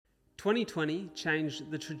2020 changed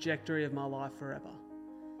the trajectory of my life forever.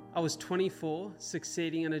 I was 24,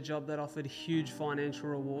 succeeding in a job that offered huge financial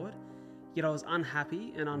reward, yet I was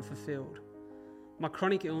unhappy and unfulfilled. My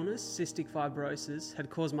chronic illness, cystic fibrosis, had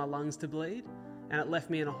caused my lungs to bleed, and it left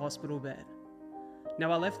me in a hospital bed.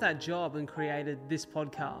 Now I left that job and created this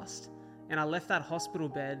podcast, and I left that hospital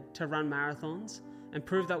bed to run marathons and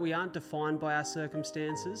prove that we aren't defined by our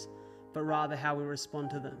circumstances, but rather how we respond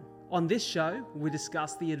to them. On this show, we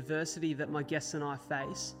discuss the adversity that my guests and I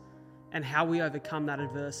face and how we overcome that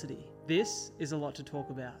adversity. This is a lot to talk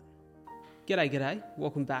about. G'day.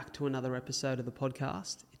 Welcome back to another episode of the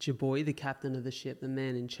podcast. It's your boy, the captain of the ship, the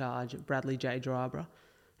man in charge, Bradley J. Drybra.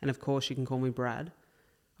 And of course, you can call me Brad.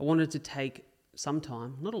 I wanted to take some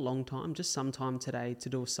time, not a long time, just some time today to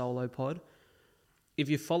do a solo pod. If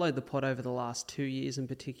you've followed the pod over the last 2 years in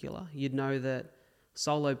particular, you'd know that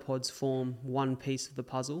solo pods form one piece of the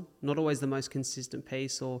puzzle, not always the most consistent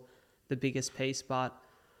piece or the biggest piece, but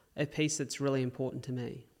a piece that's really important to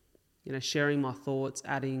me. Sharing my thoughts,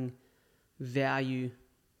 adding value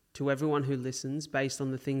to everyone who listens based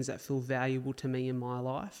on the things that feel valuable to me in my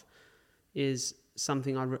life is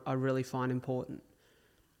something I really find important.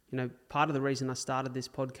 Part of the reason I started this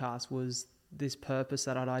podcast was this purpose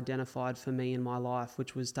that I'd identified for me in my life,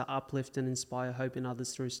 which was to uplift and inspire hope in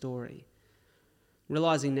others through story.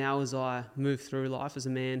 Realizing now as I move through life as a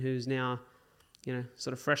man who's now,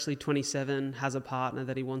 sort of freshly 27, has a partner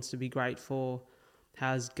that he wants to be great for,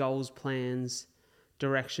 has goals, plans,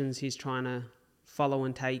 directions he's trying to follow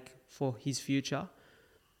and take for his future.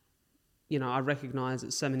 I recognize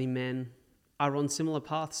that so many men are on similar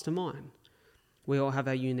paths to mine. We all have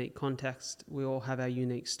our unique context. We all have our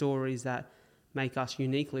unique stories that make us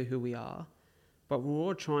uniquely who we are. But we're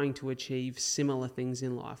all trying to achieve similar things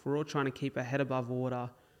in life. We're all trying to keep our head above water,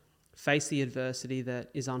 face the adversity that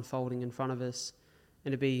is unfolding in front of us,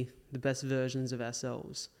 and to be the best versions of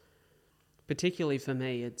ourselves. Particularly for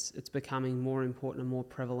me, it's becoming more important and more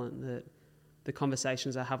prevalent that the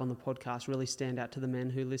conversations I have on the podcast really stand out to the men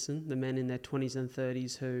who listen, the men in their 20s and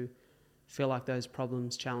 30s who feel like those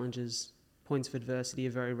problems, challenges, points of adversity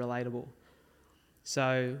are very relatable.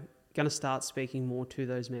 So going to start speaking more to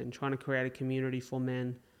those men, trying to create a community for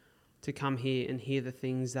men to come here and hear the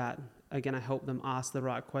things that are going to help them ask the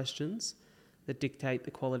right questions that dictate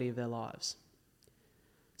the quality of their lives.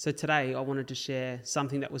 So today I wanted to share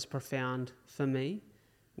something that was profound for me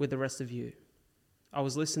with the rest of you. I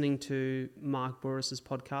was listening to Mark Bouris's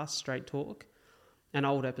podcast, Straight Talk, an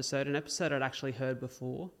episode I'd actually heard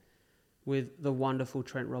before with the wonderful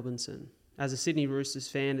Trent Robinson. As a Sydney Roosters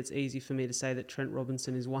fan, it's easy for me to say that Trent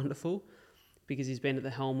Robinson is wonderful because he's been at the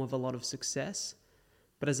helm of a lot of success.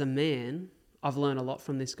 But as a man, I've learned a lot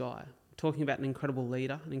from this guy. Talking about an incredible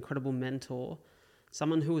leader, an incredible mentor,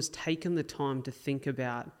 someone who has taken the time to think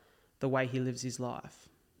about the way he lives his life,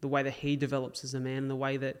 the way that he develops as a man, and the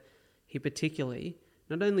way that he particularly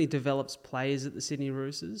not only develops players at the Sydney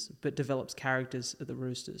Roosters, but develops characters at the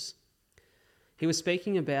Roosters. He was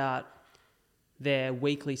speaking about their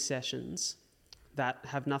weekly sessions that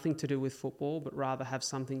have nothing to do with football, but rather have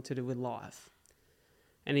something to do with life.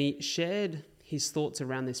 And he shared his thoughts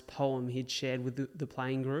around this poem he'd shared with the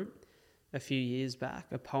playing group a few years back,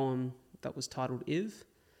 a poem that was titled Iv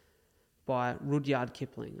by Rudyard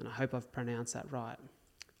Kipling, and I hope I've pronounced that right.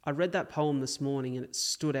 I read that poem this morning and it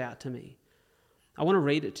stood out to me. I want to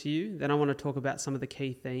read it to you, then I want to talk about some of the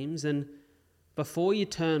key themes. And before you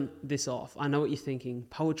turn this off, I know what you're thinking.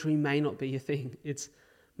 Poetry may not be your thing. It's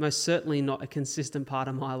most certainly not a consistent part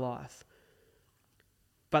of my life.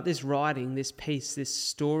 But this writing, this piece, this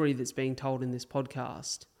story that's being told in this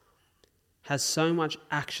podcast has so much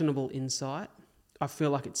actionable insight. I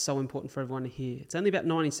feel like it's so important for everyone to hear. It's only about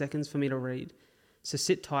 90 seconds for me to read. So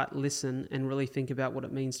sit tight, listen, and really think about what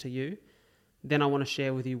it means to you. Then I want to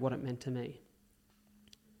share with you what it meant to me.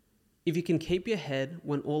 If you can keep your head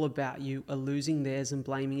when all about you are losing theirs and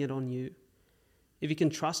blaming it on you, if you can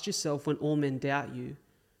trust yourself when all men doubt you,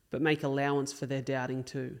 but make allowance for their doubting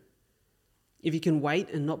too, if you can wait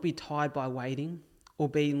and not be tired by waiting, or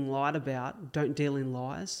being lied about, don't deal in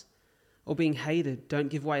lies, or being hated, don't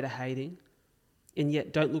give way to hating, and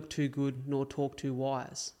yet don't look too good nor talk too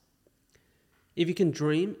wise. If you can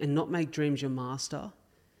dream and not make dreams your master,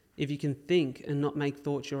 if you can think and not make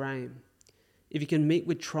thoughts your aim, if you can meet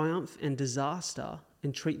with triumph and disaster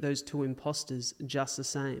and treat those two impostors just the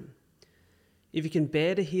same. If you can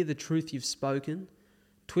bear to hear the truth you've spoken,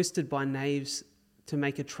 twisted by knaves to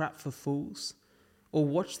make a trap for fools, or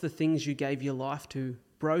watch the things you gave your life to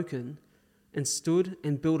broken and stood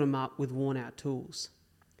and built them up with worn out tools.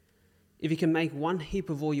 If you can make one heap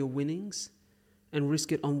of all your winnings and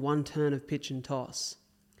risk it on one turn of pitch and toss,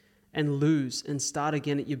 and lose and start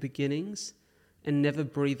again at your beginnings and never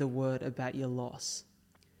breathe a word about your loss.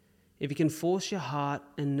 If you can force your heart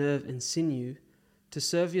and nerve and sinew to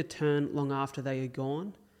serve your turn long after they are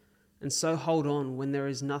gone, and so hold on when there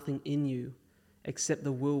is nothing in you except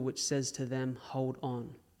the will which says to them, hold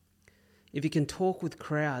on. If you can talk with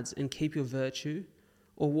crowds and keep your virtue,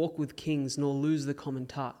 or walk with kings nor lose the common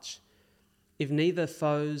touch, if neither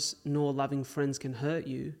foes nor loving friends can hurt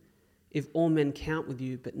you, if all men count with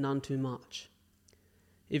you but none too much,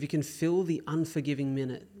 if you can fill the unforgiving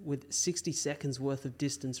minute with 60 seconds worth of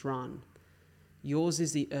distance run, yours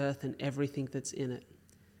is the earth and everything that's in it,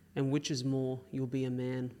 and which is more, you'll be a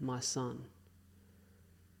man, my son.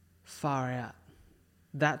 Far out.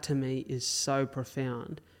 That to me is so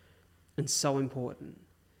profound and so important.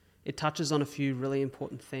 It touches on a few really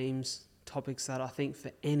important themes, topics that I think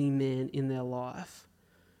for any man in their life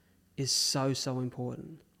is so, so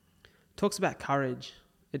important. It talks about courage.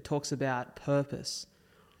 It talks about purpose.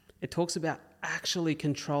 It talks about actually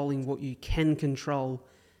controlling what you can control,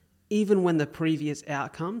 even when the previous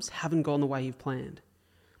outcomes haven't gone the way you've planned.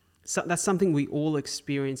 So that's something we all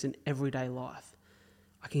experience in everyday life.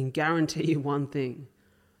 I can guarantee you one thing.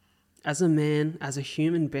 As a man, as a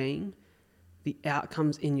human being, the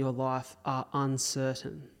outcomes in your life are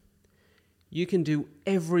uncertain. You can do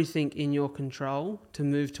everything in your control to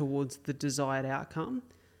move towards the desired outcome,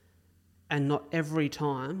 and not every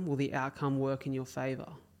time will the outcome work in your favor.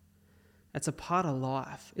 It's a part of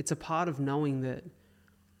life. It's a part of knowing that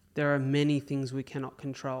there are many things we cannot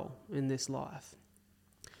control in this life.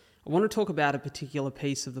 I want to talk about a particular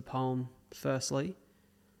piece of the poem firstly.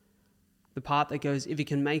 The part that goes, if you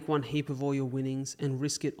can make one heap of all your winnings and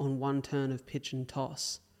risk it on one turn of pitch and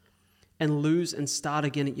toss, and lose and start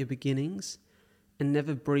again at your beginnings, and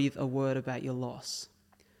never breathe a word about your loss.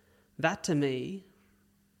 That to me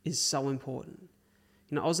is so important.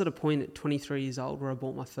 You know, I was at a point at 23 years old where I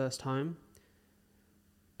bought my first home.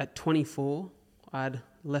 At 24, I'd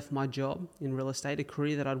left my job in real estate, a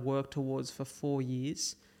career that I'd worked towards for 4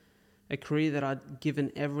 years, a career that I'd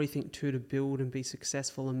given everything to build and be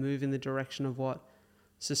successful and move in the direction of what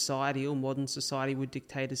society or modern society would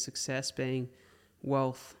dictate as success, being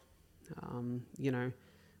wealth,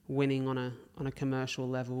 winning on a commercial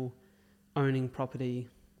level, owning property,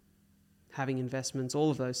 having investments,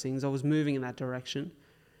 all of those things. I was moving in that direction.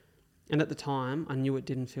 And at the time, I knew it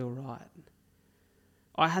didn't feel right.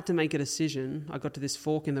 I had to make a decision. I got to this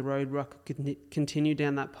fork in the road where I could continue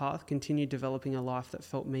down that path, continue developing a life that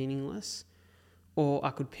felt meaningless, or I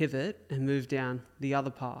could pivot and move down the other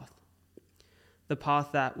path. The path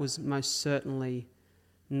that was most certainly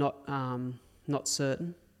not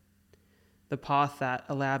certain. The path that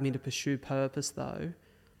allowed me to pursue purpose, though,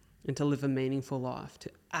 and to live a meaningful life,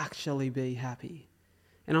 to actually be happy.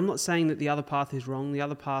 And I'm not saying that the other path is wrong. The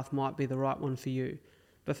other path might be the right one for you.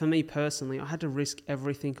 But for me personally, I had to risk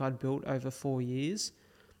everything I'd built over 4 years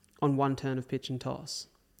on one turn of pitch and toss.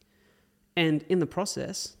 And in the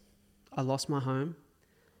process, I lost my home.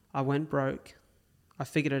 I went broke. I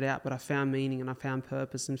figured it out, but I found meaning and I found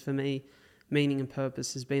purpose. And for me, meaning and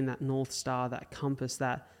purpose has been that North Star, that compass,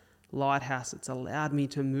 that lighthouse that's allowed me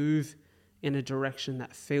to move in a direction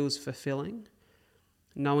that feels fulfilling,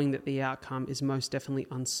 knowing that the outcome is most definitely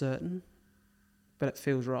uncertain, but it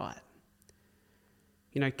feels right.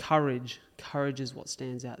 You know, courage is what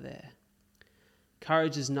stands out there.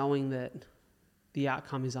 Courage is knowing that the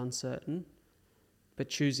outcome is uncertain, but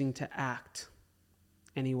choosing to act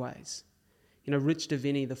anyways. You know, Rich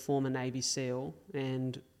Davini, the former Navy SEAL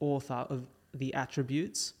and author of The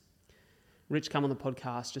Attributes, Rich came on the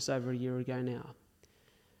podcast just over a year ago now.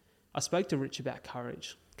 I spoke to Rich about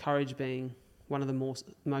courage being one of the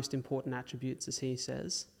most important attributes, as he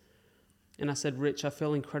says. And I said, Rich, I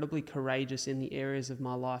feel incredibly courageous in the areas of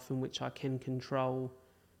my life in which I can control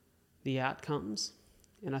the outcomes.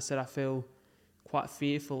 And I said, I feel quite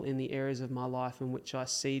fearful in the areas of my life in which I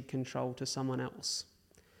cede control to someone else.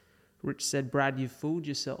 Rich said, Brad, you've fooled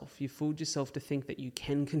yourself. You fooled yourself to think that you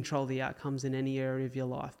can control the outcomes in any area of your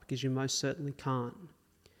life, because you most certainly can't.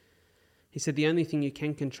 He said, the only thing you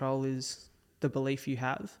can control is the belief you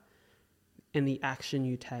have and the action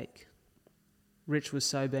you take. Rich was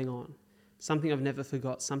so bang on. Something I've never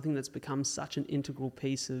forgot, something that's become such an integral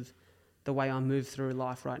piece of the way I move through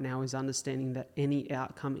life right now, is understanding that any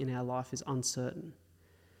outcome in our life is uncertain.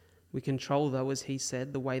 We control, though, as he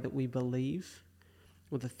said, the way that we believe,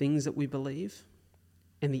 or the things that we believe,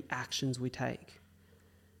 and the actions we take.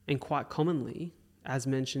 And quite commonly, as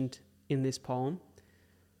mentioned in this poem,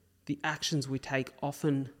 the actions we take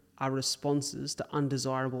often are responses to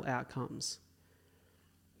undesirable outcomes.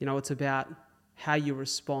 You know, it's about how you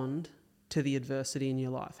respond to the adversity in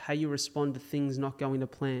your life, how you respond to things not going to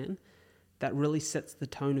plan, that really sets the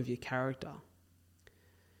tone of your character.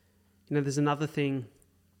 There's another thing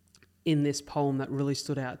in this poem that really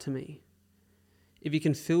stood out to me. If you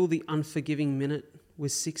can fill the unforgiving minute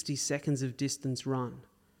with 60 seconds of distance run.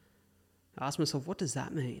 I asked myself, what does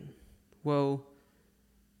that mean? Well,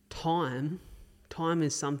 time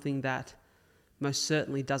is something that most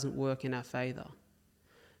certainly doesn't work in our favour.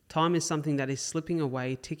 Time is something that is slipping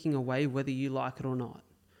away, ticking away, whether you like it or not.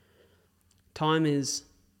 Time is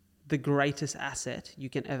the greatest asset you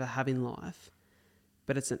can ever have in life,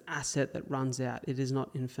 but it's an asset that runs out. It is not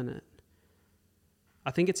infinite.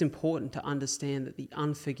 I think it's important to understand that the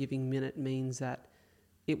unforgiving minute means that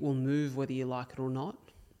it will move whether you like it or not,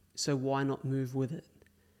 so why not move with it?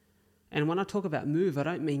 And when I talk about move, I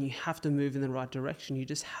don't mean you have to move in the right direction. You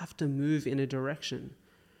just have to move in a direction.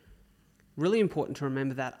 Really important to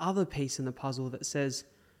remember that other piece in the puzzle that says,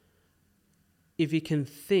 if you can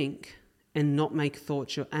think and not make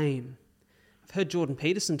thoughts your aim. I've heard Jordan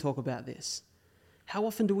Peterson talk about this. How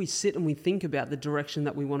often do we sit and we think about the direction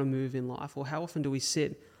that we want to move in life? Or how often do we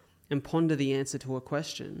sit and ponder the answer to a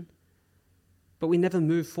question, but we never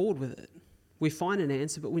move forward with it? We find an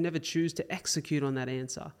answer, but we never choose to execute on that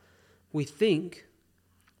answer. We think,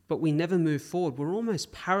 but we never move forward. We're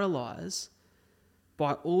almost paralyzed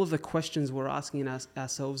by all of the questions we're asking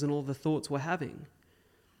ourselves and all the thoughts we're having.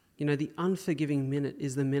 The unforgiving minute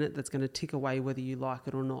is the minute that's going to tick away whether you like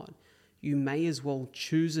it or not. You may as well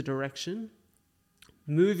choose a direction,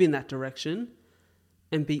 move in that direction,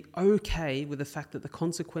 and be okay with the fact that the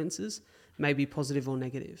consequences may be positive or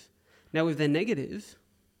negative. Now, if they're negative,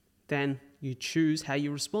 then you choose how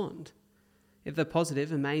you respond. If they're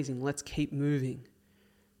positive, amazing, let's keep moving.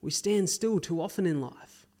 We stand still too often in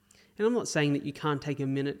life. And I'm not saying that you can't take a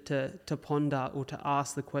minute to ponder or to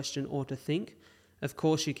ask the question or to think. Of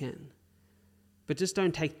course you can. But just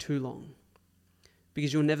don't take too long,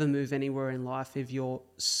 because you'll never move anywhere in life if you're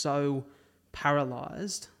so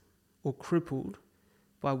paralyzed or crippled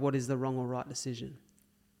by what is the wrong or right decision.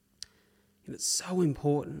 And it's so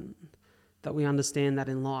important that we understand that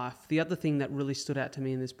in life. The other thing that really stood out to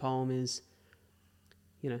me in this poem is,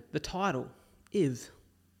 the title, If.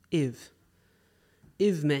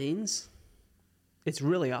 If means it's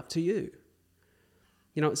really up to you.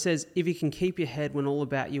 It says, if you can keep your head when all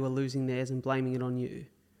about you are losing theirs and blaming it on you.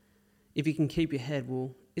 If you can keep your head,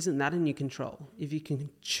 well, isn't that in your control? If you can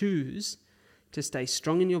choose to stay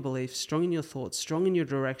strong in your beliefs, strong in your thoughts, strong in your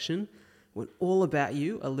direction, when all about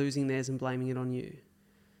you are losing theirs and blaming it on you.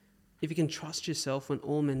 If you can trust yourself when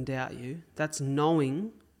all men doubt you, that's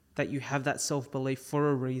knowing that you have that self-belief for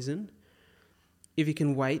a reason. If you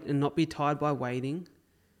can wait and not be tired by waiting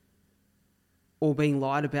or being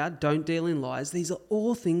lied about, don't deal in lies. These are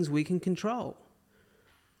all things we can control.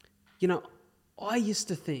 I used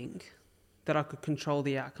to think that I could control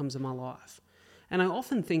the outcomes of my life. And I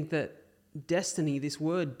often think that destiny, this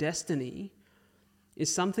word destiny,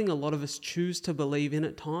 is something a lot of us choose to believe in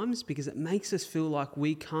at times because it makes us feel like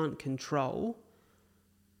we can't control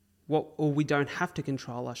or we don't have to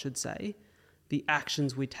control, I should say, the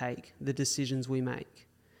actions we take, the decisions we make.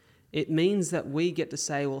 It means that we get to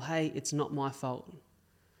say, well, hey, it's not my fault.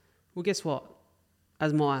 Well, guess what?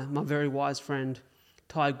 As my very wise friend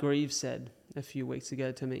Ty Greaves said a few weeks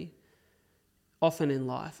ago to me, often in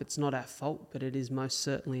life, it's not our fault, but it is most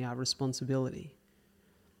certainly our responsibility.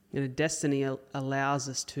 Destiny allows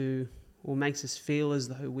us to, or makes us feel as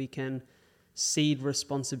though we can cede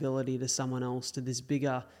responsibility to someone else, to this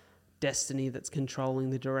bigger destiny that's controlling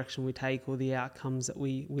the direction we take or the outcomes that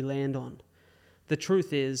we land on. The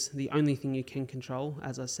truth is, the only thing you can control,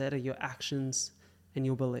 as I said, are your actions and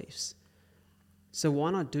your beliefs. So why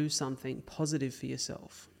not do something positive for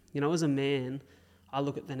yourself? As a man, I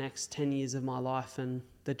look at the next 10 years of my life and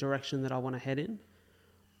the direction that I want to head in.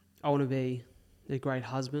 I want to be a great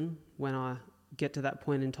husband when I get to that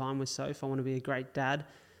point in time with Soph. I want to be a great dad.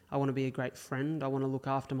 I want to be a great friend. I want to look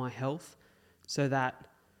after my health so that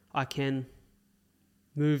I can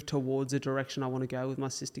move towards a direction I want to go with my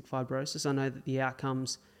cystic fibrosis. I know that the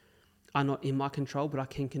outcomes are not in my control, but I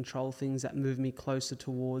can control things that move me closer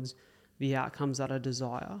towards the outcomes that I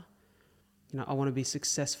desire. I want to be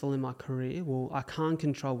successful in my career. Well, I can't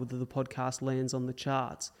control whether the podcast lands on the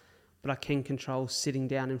charts, but I can control sitting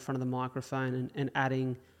down in front of the microphone and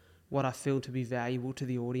adding what I feel to be valuable to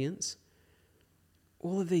the audience.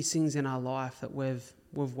 All of these things in our life that we've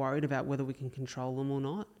worried about whether we can control them or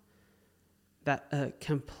not, that are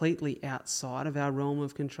completely outside of our realm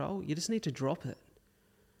of control, you just need to drop it.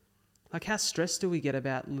 Like, how stressed do we get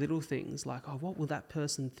about little things like, oh, what will that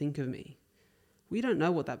person think of me? we don't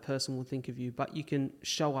know what that person will think of you, but you can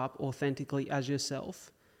show up authentically as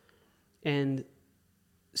yourself and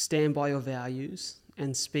stand by your values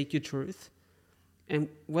and speak your truth. And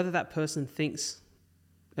whether that person thinks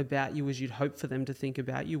about you as you'd hope for them to think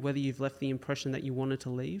about you, whether you've left the impression that you wanted to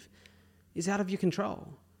leave, is out of your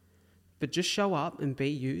control. But just show up and be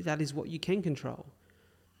you. That is what you can control.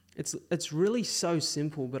 It's really so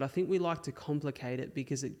simple, but I think we like to complicate it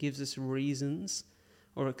because it gives us reasons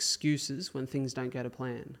or excuses when things don't go to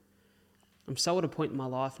plan. I'm so at a point in my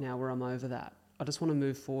life now where I'm over that. I just want to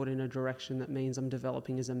move forward in a direction that means I'm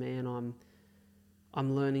developing as a man.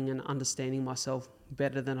 I'm learning and understanding myself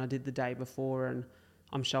better than I did the day before, and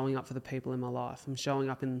I'm showing up for the people in my life. I'm showing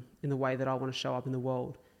up in the way that I want to show up in the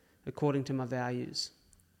world, according to my values.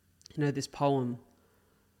 You know, this poem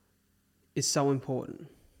is so important.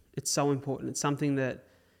 It's so important. It's something that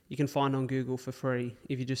you can find on Google for free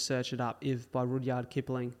if you just search it up, If by Rudyard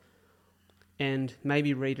Kipling. And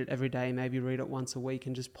maybe read it every day, maybe read it once a week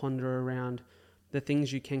and just ponder around the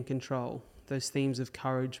things you can control, those themes of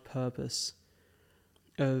courage, purpose,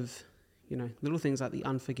 of, little things like the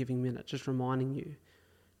unforgiving minute, just reminding you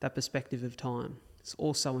that perspective of time. It's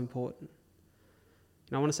all so important.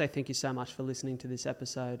 And I want to say thank you so much for listening to this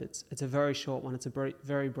episode. It's a very short one. It's a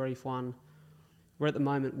very brief one. We're at the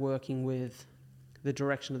moment working with the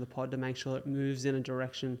direction of the pod to make sure it moves in a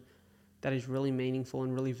direction that is really meaningful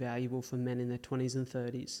and really valuable for men in their 20s and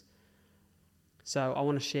 30s. So I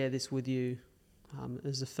want to share this with you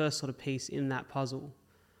as the first sort of piece in that puzzle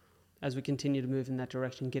as we continue to move in that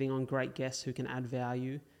direction, getting on great guests who can add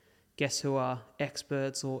value, guests who are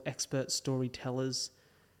experts or expert storytellers,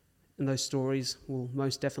 and those stories will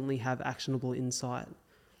most definitely have actionable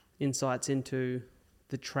insights into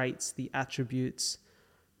the traits, the attributes,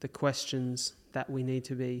 the questions that we need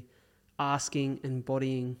to be asking and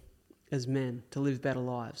embodying as men to live better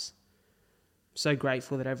lives. I'm so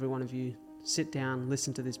grateful that every one of you sit down,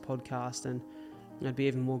 listen to this podcast, and I'd be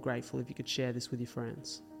even more grateful if you could share this with your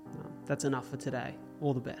friends. That's enough for today.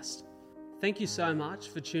 All the best. Thank you so much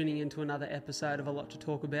for tuning into another episode of A Lot to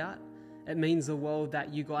Talk About. It means the world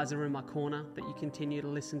that you guys are in my corner, that you continue to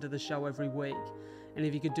listen to the show every week. And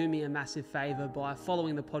if you could do me a massive favor by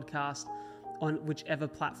following the podcast on whichever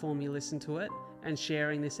platform you listen to it and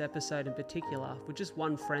sharing this episode in particular with just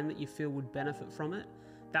one friend that you feel would benefit from it,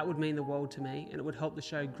 that would mean the world to me and it would help the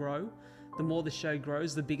show grow. The more the show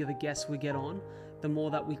grows, the bigger the guests we get on, the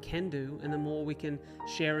more that we can do and the more we can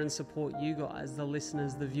share and support you guys, the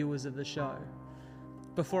listeners, the viewers of the show.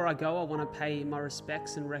 Before I go, I want to pay my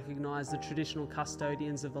respects and recognise the traditional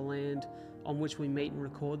custodians of the land on which we meet and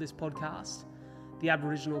record this podcast. The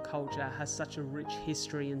Aboriginal culture has such a rich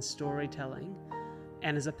history in storytelling,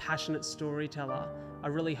 and as a passionate storyteller, I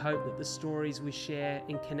really hope that the stories we share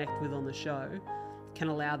and connect with on the show can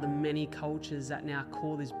allow the many cultures that now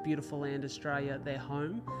call this beautiful land Australia their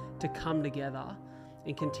home to come together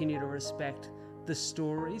and continue to respect the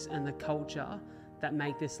stories and the culture that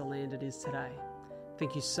make this the land it is today.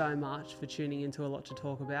 Thank you so much for tuning into A Lot to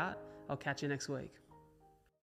Talk About. I'll catch you next week.